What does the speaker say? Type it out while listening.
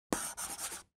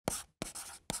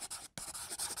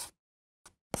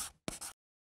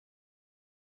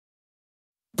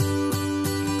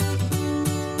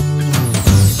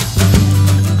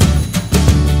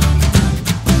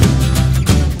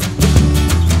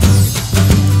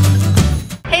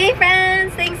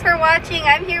watching.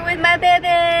 I'm here with my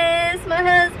babies, my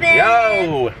husband.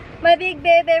 Yo! My big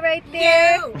baby right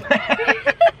there. Yo.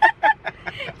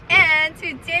 And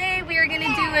today we are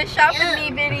gonna do a shop with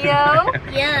me video.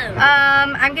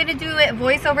 I'm gonna do it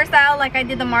voiceover style like I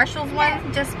did the Marshalls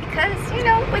one, just because, you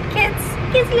know, with kids,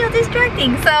 it gets a little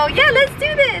distracting. So yeah, let's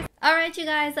do this. Alright you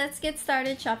guys, let's get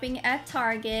started shopping at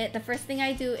Target. The first thing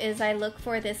I do is I look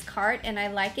for this cart, and I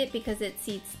like it because it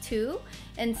seats 2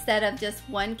 instead of just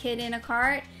 1 kid in a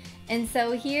cart. And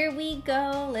so here we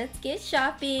go, let's get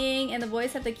shopping. And the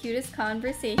boys have the cutest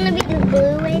conversation. You want to be the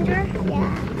Blue Ranger?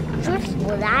 Yeah. Just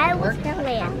what I was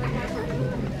planned.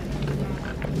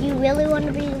 You really want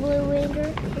to be the Blue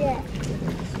Ranger? Yeah.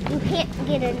 You can't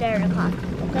get another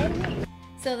costume, okay?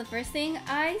 So the first thing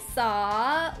I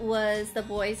saw was the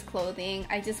boys' clothing.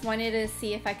 I just wanted to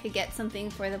see if I could get something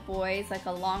for the boys, like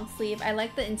a long sleeve. I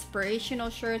like the inspirational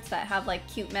shirts that have like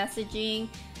cute messaging.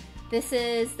 This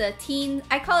is the teen,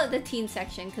 I call it the teen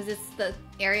section because it's the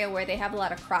area where they have a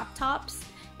lot of crop tops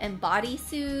and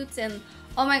bodysuits. And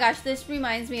oh my gosh, this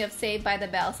reminds me of Saved by the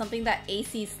Bell, something that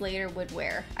AC Slater would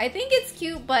wear. I think it's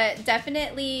cute, but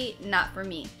definitely not for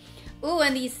me. Ooh,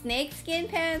 and these snakeskin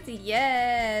pants,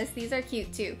 yes, these are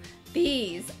cute too.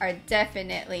 These are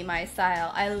definitely my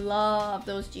style. I love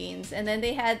those jeans. And then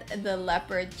they had the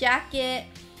leopard jacket,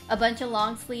 a bunch of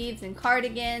long sleeves and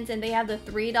cardigans, and they have the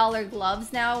 $3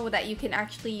 gloves now that you can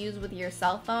actually use with your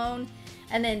cell phone.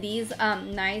 And then these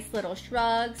nice little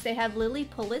shrugs. They have Lily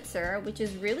Pulitzer, which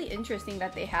is really interesting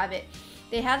that they have it.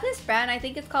 They have this brand, I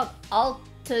think it's called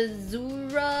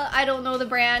Altazura. I don't know the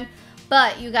brand.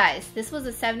 But you guys, this was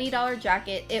a $70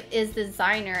 jacket. It is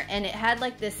designer and it had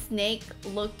like this snake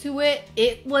look to it.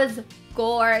 It was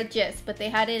gorgeous, but they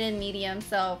had it in medium,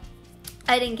 so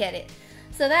I didn't get it.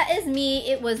 So that is me.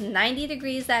 It was 90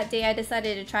 degrees that day. I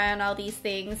decided to try on all these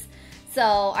things.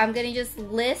 So I'm gonna just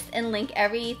list and link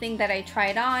everything that I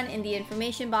tried on in the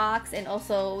information box, and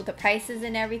also the prices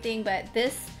and everything. But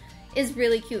this is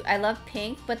really cute. I love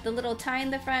pink, but the little tie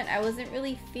in the front, I wasn't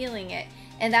really feeling it.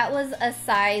 And that was a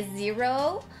size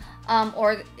 0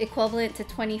 or equivalent to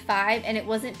 25, and it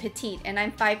wasn't petite. And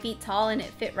I'm 5 feet tall and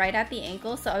it fit right at the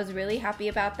ankle, so I was really happy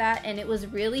about that. And it was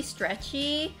really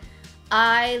stretchy.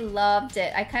 I loved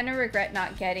it. I kind of regret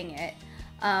not getting it,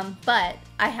 but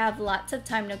I have lots of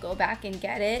time to go back and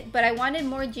get it. But I wanted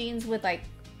more jeans with like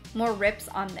more rips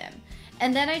on them.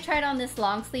 And then I tried on this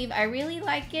long sleeve. I really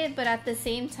like it, but at the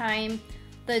same time,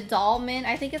 the Dolman,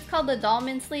 I think it's called the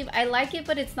Dolman sleeve. I like it,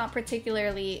 but it's not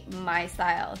particularly my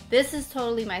style. This is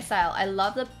totally my style. I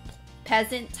love the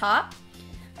peasant top,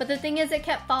 but the thing is it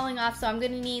kept falling off, so I'm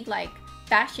gonna need like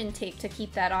fashion tape to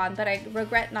keep that on, but I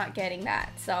regret not getting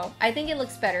that. So I think it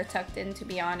looks better tucked in, to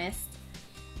be honest.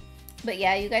 But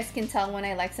yeah, you guys can tell when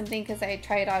I like something because I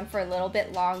try it on for a little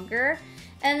bit longer.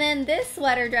 And then this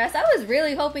sweater dress, I was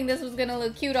really hoping this was gonna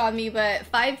look cute on me, but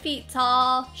 5 feet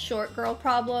tall, short girl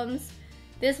problems.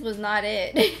 This was not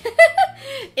it.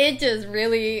 It just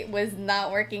really was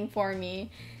not working for me.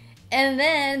 And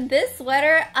then this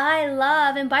sweater I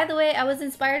love. And by the way, I was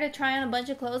inspired to try on a bunch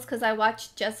of clothes because I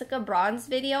watched Jessica Braun's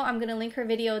video. I'm going to link her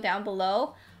video down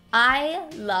below. I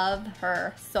love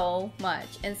her so much.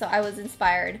 And so I was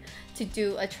inspired to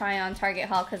do a try on Target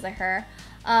haul because of her.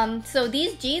 So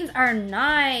these jeans are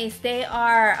nice. They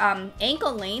are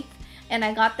ankle length. And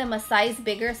I got them a size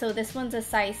bigger, so this one's a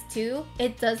size 2.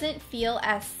 It doesn't feel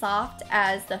as soft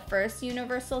as the first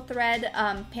universal thread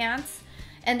pants.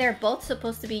 And they're both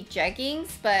supposed to be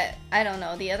jeggings, but I don't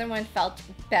know, the other one felt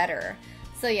better.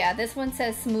 So yeah, this one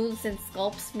says smooths and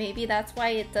sculpts. Maybe that's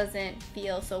why it doesn't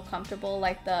feel so comfortable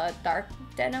like the dark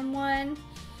denim one.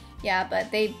 Yeah,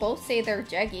 but they both say they're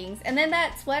jeggings. And then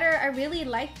that sweater, I really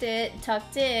liked it,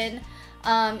 tucked in.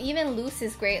 Even loose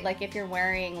is great, like if you're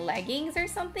wearing leggings or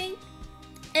something.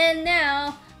 And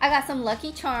now I got some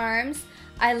Lucky Charms.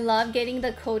 I love getting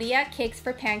the Kodiak cakes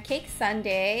for Pancake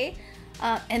Sunday.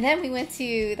 And then we went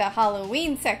to the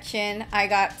Halloween section. I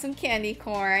got some candy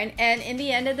corn. And in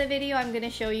the end of the video, I'm going to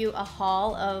show you a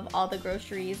haul of all the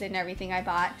groceries and everything I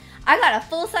bought. I got a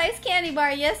full-size candy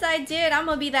bar. Yes, I did. I'm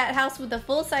going to be that house with the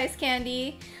full-size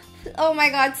candy. Oh my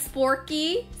god,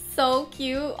 Sporky. So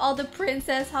cute. All the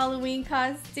princess Halloween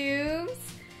costumes.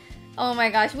 Oh my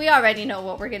gosh, we already know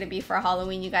what we're gonna be for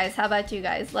Halloween, you guys. How about you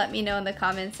guys? Let me know in the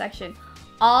comments section.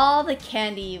 All the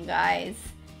candy, you guys.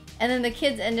 And then the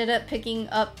kids ended up picking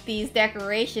up these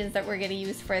decorations that we're gonna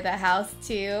use for the house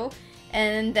too.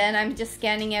 And then I'm just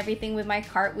scanning everything with my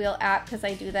Cartwheel app because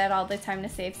I do that all the time to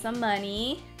save some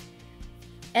money.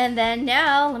 And then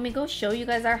now, let me go show you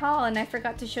guys our haul. And I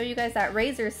forgot to show you guys that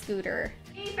Razor scooter.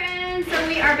 Hey friends! everyone, so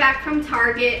we are back from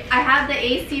Target. I have the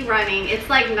AC running. It's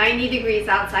like 90 degrees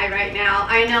outside right now.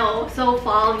 I know, so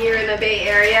fall here in the Bay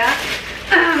Area.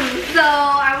 So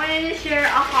I wanted to share a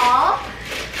haul.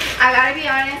 I gotta be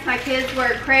honest, my kids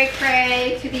were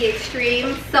cray-cray to the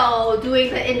extreme, so doing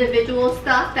the individual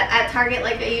stuff that at Target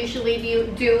like I usually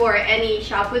do or any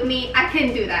shop with me, I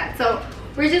couldn't do that. So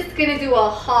we're just gonna do a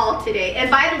haul today. And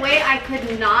by the way, I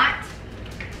could not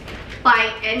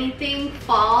buy anything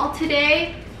fall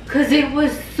today because it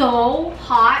was so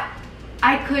hot.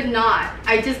 I could not.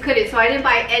 I just couldn't. So I didn't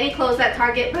buy any clothes at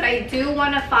Target, but I do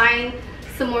want to find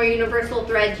some more universal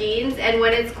thread jeans, and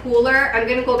when it's cooler I'm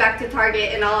gonna go back to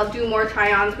Target and I'll do more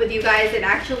try-ons with you guys and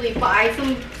actually buy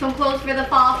some clothes for the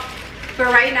fall. But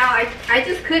right now I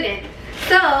just couldn't.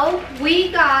 So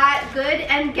we got Good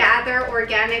and Gather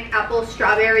organic apple,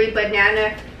 strawberry,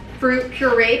 banana fruit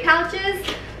puree pouches.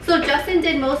 So Justin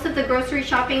did most of the grocery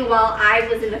shopping while I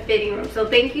was in the fitting room. So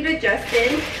thank you to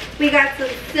Justin. We got some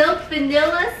Silk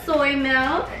Vanilla Soy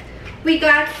Milk. We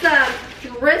got some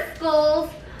Driscoll's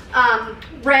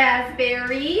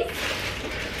raspberries.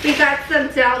 We got some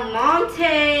Del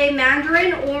Monte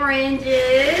Mandarin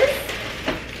Oranges.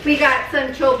 We got some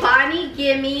Chobani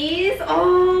Gimmies.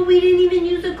 Oh, we didn't even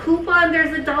use a coupon.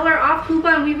 There's a $1 off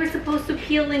coupon we were supposed to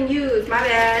peel and use. My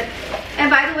bad.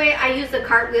 And by the way, I used the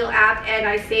Cartwheel app and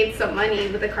I saved some money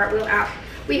with the Cartwheel app.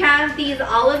 We have these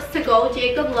olives to go.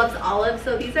 Jacob loves olives,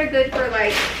 so these are good for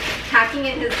like packing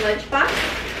in his lunchbox.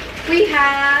 We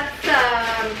have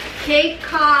some Cape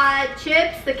Cod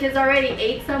chips. The kids already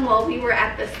ate some while we were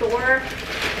at the store.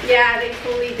 Yeah, they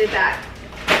totally did that.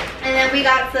 And then we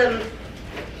got some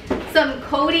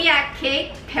Kodiak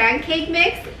cake pancake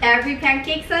mix every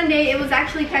Pancake Sunday. It was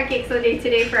actually Pancake Sunday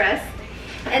today for us.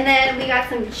 And then we got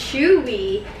some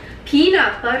chewy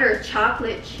peanut butter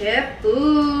chocolate chip.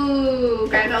 Ooh,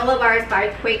 granola bars by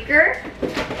Quaker.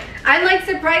 I like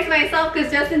surprised myself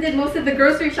because Justin did most of the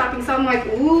grocery shopping, so I'm like,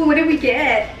 ooh, what did we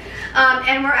get?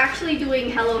 And we're actually doing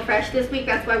HelloFresh this week.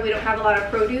 That's why we don't have a lot of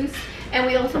produce. And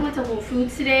we also went to Whole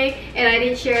Foods today, and I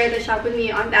didn't share the shop with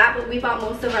me on that, but we bought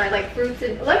most of our like fruits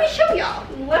and let me show y'all.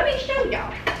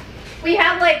 We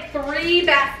have like 3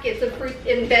 baskets of fruit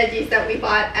and veggies that we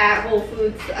bought at Whole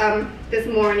Foods this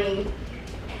morning.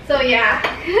 So yeah,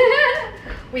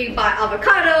 we bought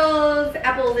avocados,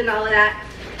 apples, and all of that.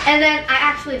 And then I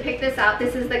actually picked this out.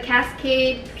 This is the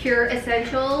Cascade Pure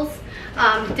Essentials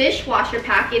dishwasher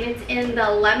pack, and it's in the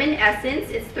lemon essence.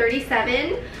 It's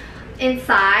 37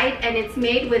 inside, and it's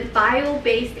made with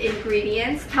bio-based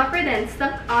ingredients, tougher than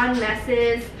stuck-on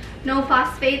messes, no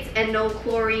phosphates, and no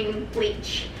chlorine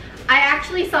bleach. I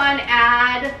actually saw an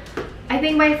ad, I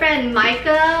think my friend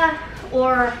Micah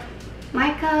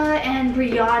and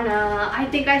Brianna, I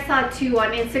think I saw 2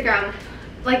 on Instagram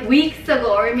like weeks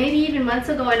ago or maybe even months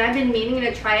ago, and I've been meaning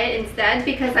to try it instead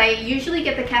because I usually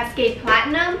get the Cascade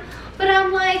Platinum, but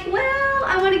I'm like, well,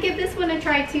 I want to give this one a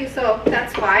try too, so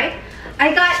that's why.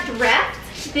 I got Dreft.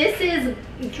 This is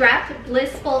Dreft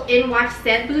Blissful In-Wash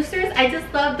Scent Boosters. I just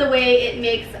love the way it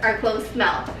makes our clothes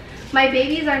smell. My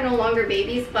babies are no longer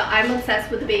babies, but I'm obsessed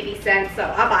with the baby scent, so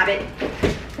I bought it.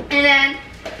 And then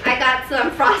I got some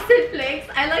Frosted Flakes.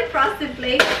 I like Frosted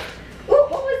Flakes. Ooh,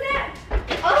 what was that?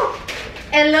 Oh,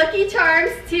 and Lucky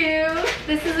Charms too.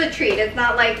 This is a treat. It's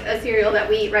not like a cereal that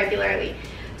we eat regularly.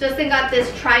 Justin got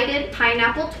this Trident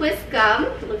Pineapple Twist Gum.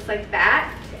 It looks like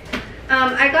that.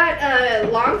 I got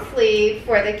a long sleeve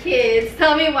for the kids.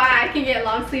 Tell me why I can get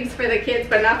long sleeves for the kids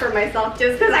but not for myself,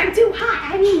 just because I'm too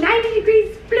hot. I mean, 90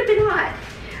 degrees flipping hot.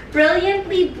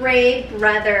 Brilliantly Brave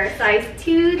Brother, size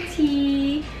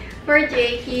 2T for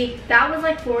Jakey. That was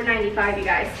like $4.95, you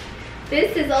guys.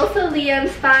 This is also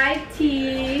Liam's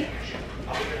 5T.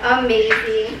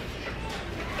 Amazing.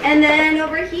 And then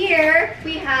over here,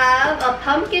 we have a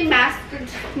Pumpkin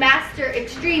Master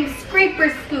Extreme Scraper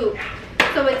Scoop.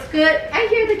 So it's good. I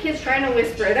hear the kids trying to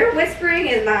whisper. They're whispering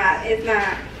is not.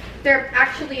 They're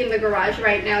actually in the garage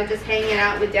right now just hanging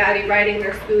out with Daddy, riding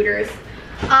their scooters.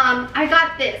 I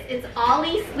got this. It's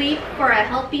Ollie Sleep for a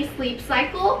healthy sleep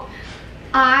cycle.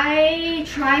 I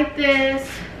tried this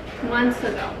months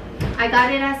ago. I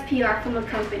got it as PR from a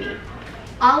company.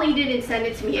 Ollie didn't send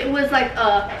it to me. It was like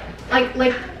a I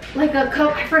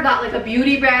forgot, like a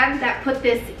beauty brand that put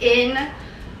this in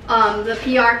the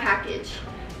PR package.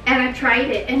 And I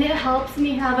tried it, and it helps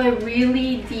me have a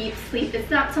really deep sleep. It's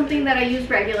not something that I use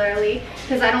regularly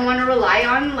because I don't want to rely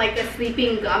on like a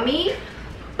sleeping gummy,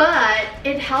 but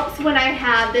it helps when I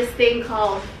have this thing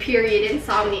called period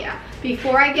insomnia.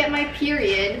 Before I get my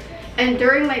period and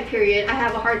during my period, I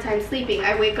have a hard time sleeping.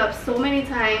 I wake up so many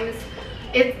times.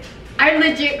 I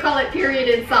legit call it period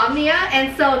insomnia,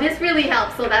 and so this really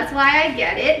helps. So that's why I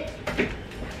get it.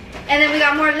 And then we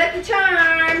got more Lucky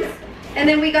Charms. And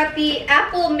then we got the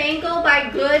Apple Mango by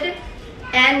Good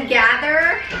and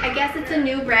Gather. I guess it's a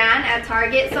new brand at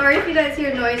Target. Sorry if you guys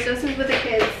hear noise, Justin's with the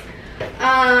kids.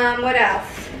 What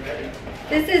else?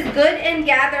 This is Good and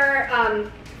Gather,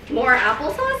 more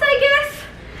applesauce, I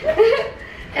guess.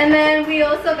 And then we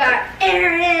also got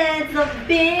Airheads, a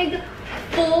big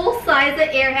full size of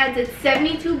Airheads. It's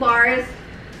 72 bars.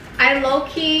 I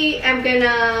low-key am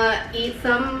gonna eat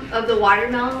some of the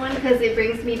watermelon one because it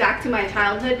brings me back to my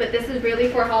childhood, but this is really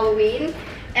for Halloween.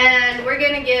 And we're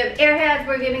gonna give Airheads,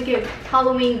 we're gonna give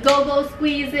Halloween go-go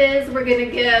squeezes, we're gonna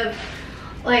give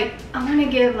like, I wanna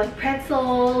give like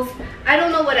pretzels. I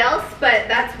don't know what else, but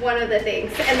that's one of the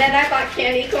things. And then I bought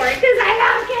candy corn because I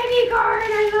love candy corn,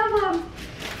 I love them.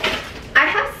 I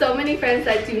have so many friends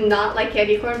that do not like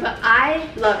candy corn, but I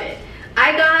love it.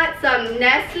 I got some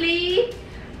Nestle.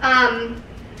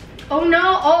 Oh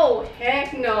no, oh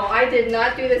heck no, I did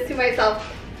not do this to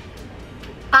myself.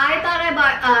 I thought I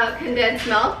bought condensed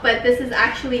milk, but this is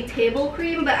actually table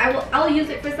cream, but I'll use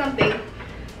it for something.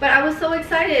 But I was so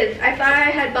excited. I thought I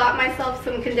had bought myself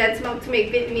some condensed milk to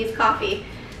make Vietnamese coffee.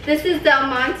 This is Del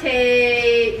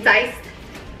Monte diced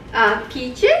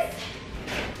peaches.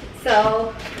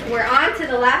 So we're on to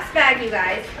the last bag, you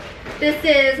guys. This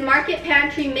is Market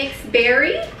Pantry Mixed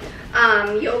Berry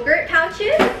yogurt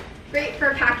pouches. Great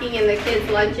for packing in the kids'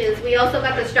 lunches. We also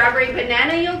got the strawberry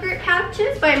banana yogurt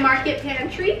pouches by Market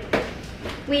Pantry.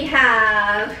 We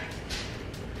have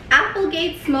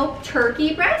Applegate smoked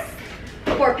turkey breast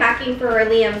for packing for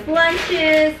Liam's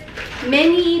lunches.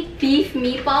 Mini beef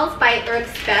meatballs by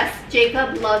Earth's Best.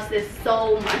 Jacob loves this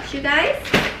so much, you guys.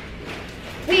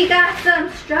 We got some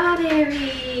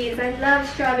strawberries. I love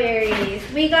strawberries.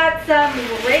 We got some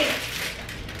grapes.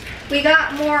 We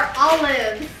got more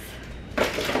olives.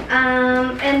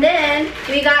 And then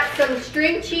we got some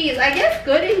string cheese. I guess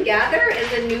Good and Gather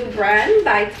is a new brand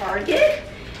by Target.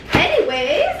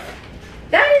 Anyways,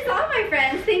 that is all, my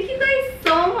friends. Thank you guys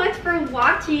so much for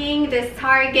watching this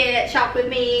Target shop with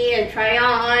me and try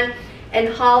on and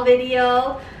haul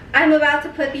video. I'm about to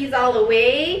put these all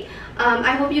away.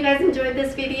 I hope you guys enjoyed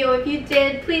this video. If you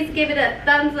did, please give it a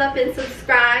thumbs up and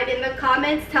subscribe. In the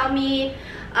comments, tell me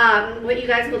what you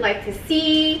guys would like to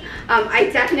see. I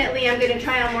definitely am going to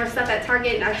try on more stuff at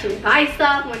Target and actually buy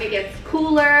stuff when it gets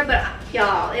cooler. But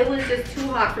y'all, it was just too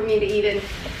hot for me to even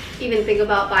think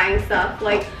about buying stuff.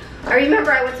 Like, I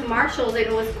remember I went to Marshall's and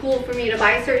it was cool for me to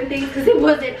buy certain things because it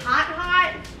wasn't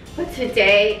hot. But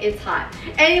today, it's hot.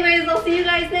 Anyways, I'll see you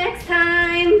guys next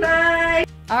time. Bye.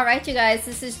 Alright, you guys,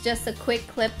 this is just a quick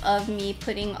clip of me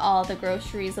putting all the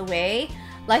groceries away.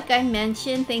 Like I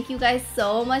mentioned, thank you guys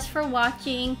so much for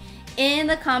watching. In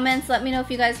the comments, let me know if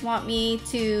you guys want me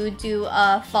to do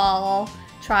a fall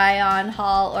try-on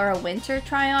haul or a winter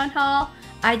try-on haul.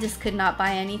 I just could not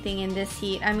buy anything in this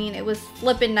heat. I mean, it was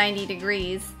flipping 90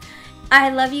 degrees. I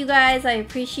love you guys. I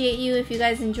appreciate you. If you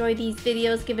guys enjoy these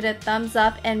videos, give it a thumbs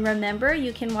up. And remember,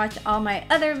 you can watch all my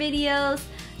other videos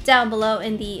down below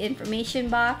in the information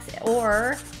box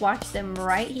or watch them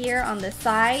right here on the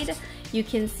side. You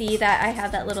can see that I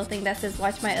have that little thing that says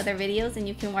watch my other videos, and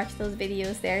you can watch those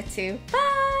videos there too. Bye!